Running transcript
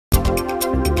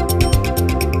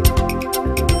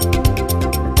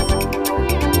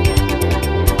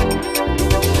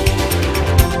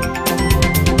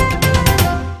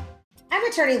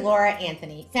Attorney Laura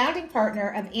Anthony, founding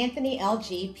partner of Anthony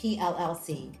LG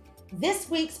PLLC. This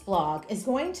week's blog is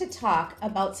going to talk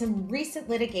about some recent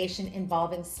litigation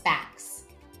involving SPACs.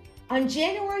 On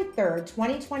January 3rd,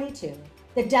 2022,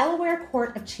 the Delaware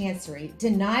Court of Chancery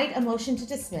denied a motion to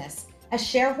dismiss a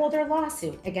shareholder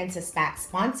lawsuit against a SPAC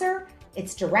sponsor,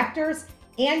 its directors,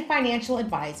 and financial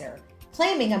advisor,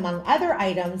 claiming, among other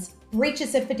items,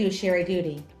 breaches of fiduciary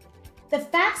duty. The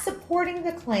facts supporting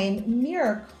the claim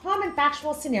mirror common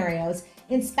factual scenarios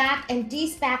in SPAC and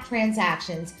de-SPAC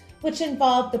transactions, which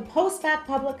involve the post-SPAC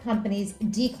public company's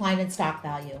decline in stock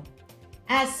value.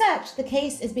 As such, the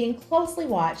case is being closely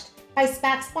watched by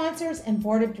SPAC sponsors and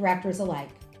board of directors alike.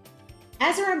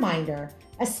 As a reminder,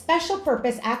 a special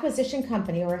purpose acquisition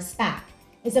company, or a SPAC,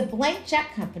 is a blank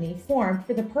check company formed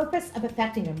for the purpose of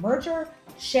effecting a merger,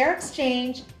 share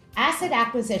exchange, asset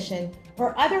acquisition,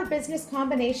 or other business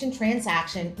combination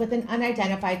transaction with an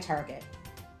unidentified target.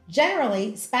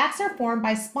 Generally, SPACs are formed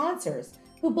by sponsors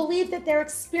who believe that their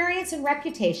experience and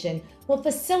reputation will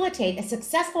facilitate a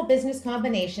successful business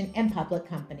combination and public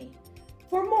company.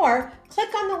 For more, click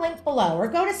on the link below or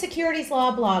go to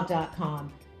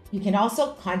securitieslawblog.com. You can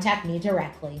also contact me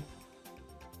directly.